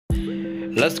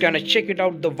Let's gonna check it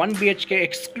out. The 1 BHK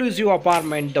exclusive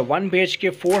apartment, the 1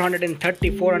 BHK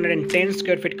 410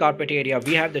 square feet carpet area.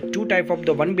 We have the two type of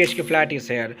the 1 BHK flat is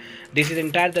here. This is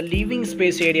entire the living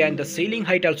space area, and the ceiling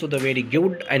height also the very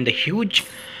good and the huge.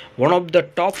 One of the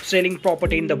top selling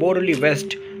property in the Borivali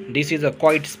West. This is a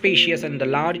quite spacious and the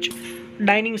large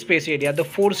dining space area. The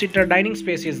 4-seater dining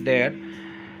space is there.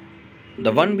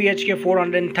 The 1 BHK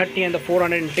 430 and the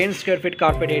 410 square feet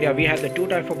carpet area. We have the two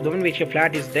type of the 1 BHK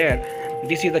flat is there.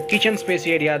 This is the kitchen space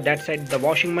area. That side the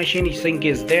washing machine sink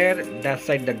is there. That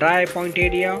side the dry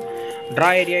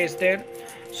area is there.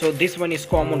 So this one is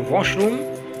common washroom.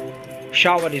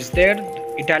 Shower is there.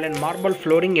 Italian marble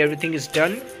flooring, everything is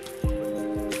done.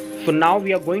 So now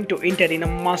we are going to enter in a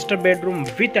master bedroom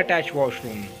with attached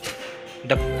washroom.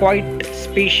 The quite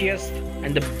spacious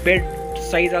and the bed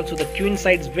size also the queen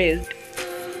size bed.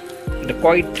 The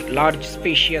quite large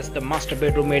spacious the master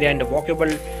bedroom area and the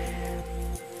walkable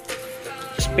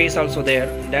space also there.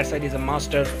 That side is a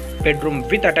master bedroom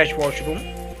with attached washroom.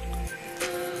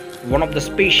 One of the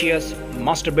spacious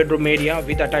master bedroom area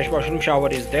with attached washroom, shower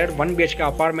is there. 1 BHK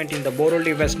apartment in the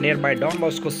Borivali West nearby Don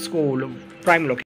Bosco School, prime location.